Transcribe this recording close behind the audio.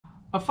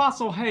A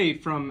fossil hey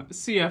from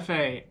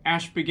CFA,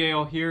 Ashby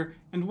Gale here,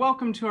 and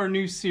welcome to our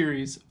new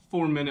series,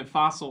 4-Minute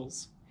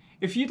Fossils.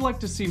 If you'd like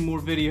to see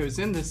more videos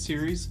in this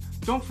series,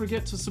 don't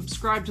forget to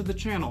subscribe to the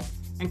channel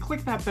and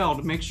click that bell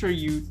to make sure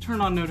you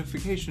turn on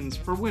notifications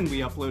for when we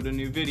upload a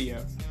new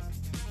video.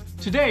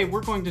 Today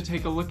we're going to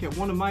take a look at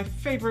one of my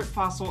favorite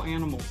fossil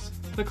animals,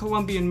 the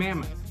Columbian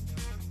Mammoth.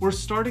 We're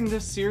starting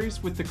this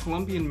series with the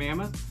Columbian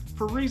Mammoth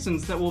for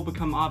reasons that will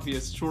become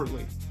obvious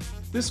shortly.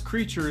 This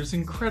creature is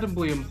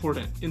incredibly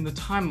important in the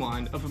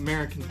timeline of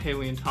American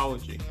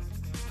paleontology.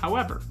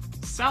 However,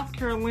 South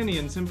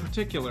Carolinians in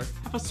particular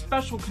have a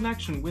special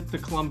connection with the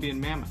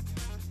Columbian Mammoth.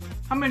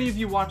 How many of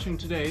you watching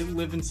today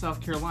live in South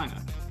Carolina?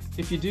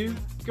 If you do,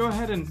 go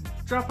ahead and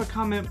drop a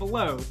comment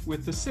below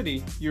with the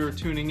city you're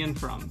tuning in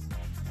from.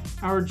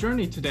 Our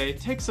journey today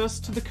takes us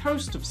to the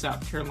coast of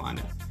South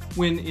Carolina,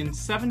 when in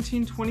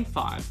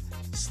 1725,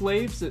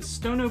 slaves at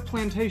Stono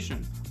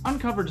Plantation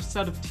uncovered a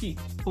set of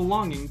teeth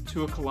belonging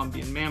to a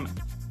Columbian mammoth.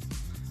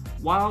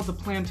 While the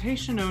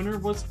plantation owner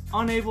was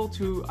unable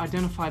to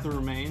identify the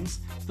remains,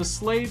 the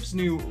slaves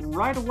knew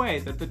right away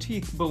that the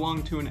teeth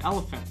belonged to an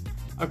elephant,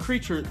 a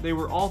creature they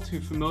were all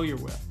too familiar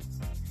with.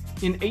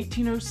 In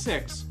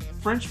 1806,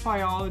 French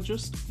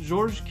biologist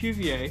Georges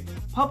Cuvier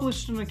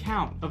published an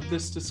account of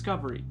this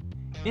discovery.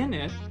 In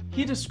it,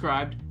 he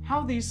described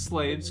how these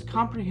slaves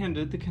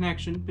comprehended the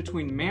connection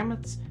between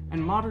mammoths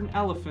and modern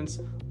elephants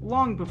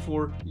long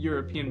before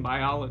European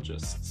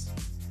biologists.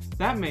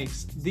 That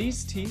makes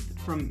these teeth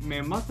from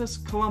Mammuthus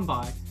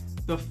columbi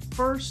the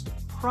first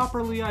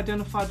properly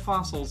identified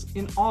fossils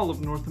in all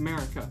of North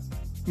America.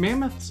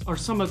 Mammoths are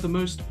some of the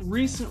most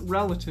recent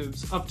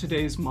relatives of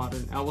today's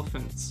modern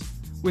elephants.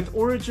 With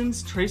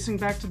origins tracing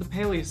back to the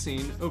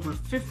Paleocene over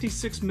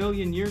 56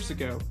 million years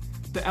ago,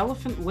 the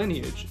elephant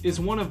lineage is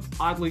one of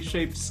oddly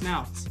shaped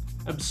snouts,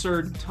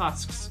 absurd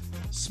tusks,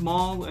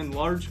 small and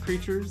large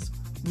creatures,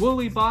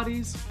 woolly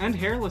bodies, and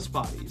hairless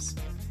bodies.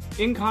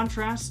 In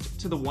contrast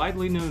to the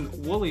widely known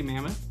woolly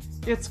mammoth,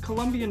 its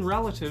Columbian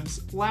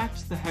relatives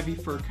lacked the heavy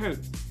fur coat,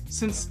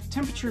 since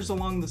temperatures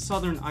along the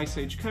southern Ice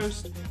Age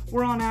coast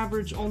were on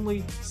average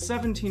only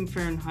 17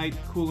 Fahrenheit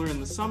cooler in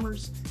the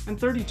summers and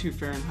 32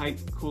 Fahrenheit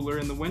cooler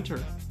in the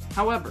winter.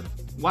 However,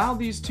 while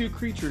these two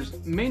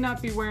creatures may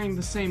not be wearing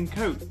the same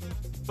coat,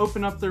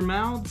 open up their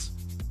mouths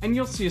and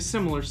you'll see a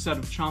similar set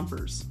of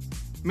chompers.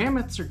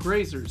 Mammoths are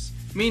grazers,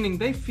 meaning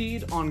they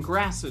feed on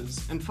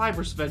grasses and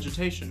fibrous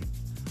vegetation,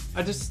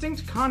 a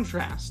distinct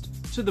contrast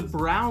to the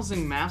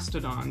browsing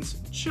mastodons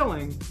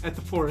chilling at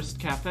the forest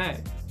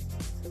cafe.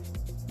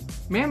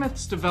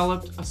 Mammoths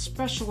developed a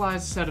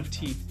specialized set of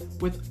teeth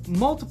with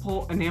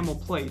multiple enamel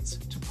plates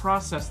to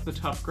process the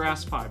tough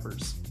grass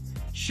fibers.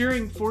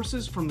 Shearing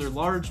forces from their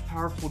large,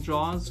 powerful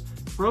jaws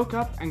broke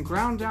up and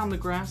ground down the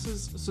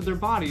grasses so their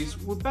bodies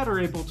were better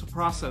able to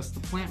process the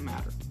plant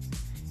matter.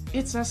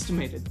 It's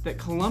estimated that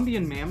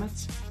Columbian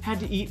mammoths had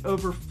to eat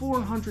over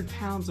 400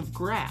 pounds of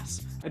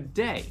grass a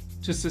day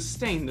to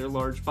sustain their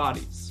large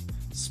bodies.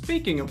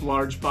 Speaking of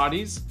large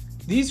bodies,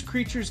 these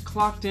creatures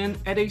clocked in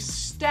at a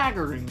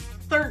staggering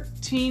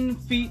 13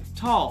 feet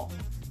tall.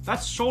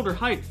 That's shoulder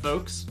height,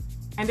 folks,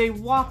 and a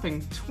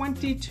whopping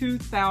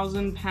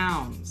 22,000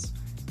 pounds.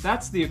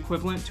 That's the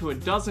equivalent to a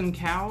dozen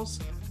cows,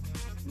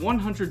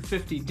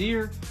 150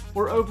 deer,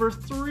 or over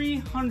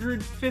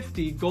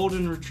 350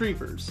 golden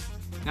retrievers.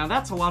 Now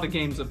that's a lot of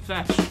games of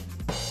fetch.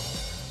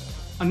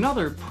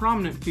 Another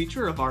prominent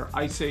feature of our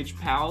Ice Age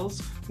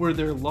pals were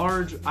their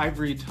large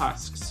ivory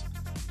tusks.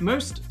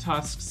 Most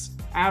tusks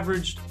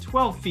averaged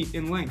 12 feet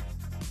in length.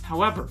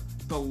 However,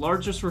 the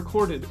largest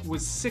recorded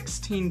was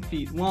 16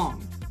 feet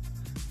long.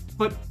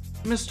 But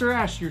Mr.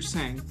 Ash, you're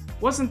saying,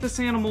 wasn't this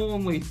animal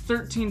only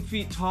 13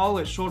 feet tall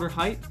at shoulder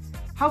height?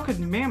 How could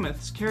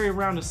mammoths carry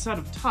around a set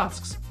of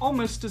tusks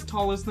almost as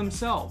tall as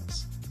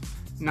themselves?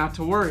 Not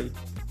to worry,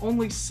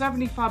 only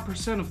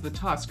 75% of the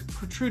tusk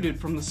protruded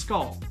from the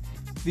skull.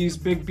 These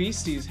big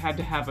beasties had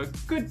to have a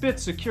good bit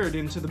secured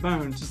into the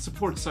bone to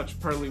support such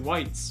pearly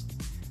whites.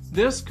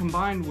 This,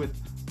 combined with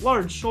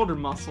large shoulder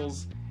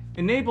muscles,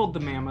 enabled the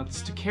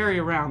mammoths to carry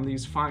around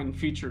these fine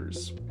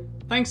features.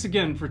 Thanks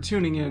again for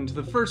tuning in to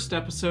the first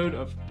episode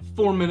of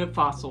 4-Minute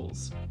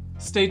Fossils.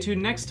 Stay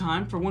tuned next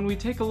time for when we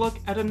take a look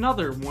at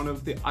another one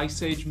of the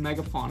Ice Age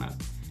megafauna.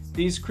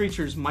 These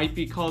creatures might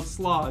be called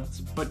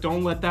sloths, but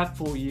don't let that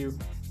fool you.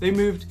 They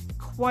moved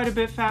quite a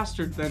bit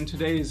faster than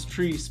today's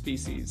tree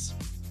species.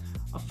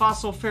 A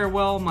fossil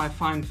farewell, my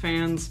fine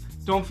fans.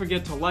 Don't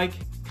forget to like,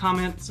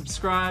 comment,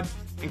 subscribe,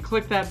 and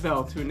click that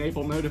bell to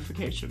enable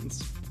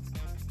notifications.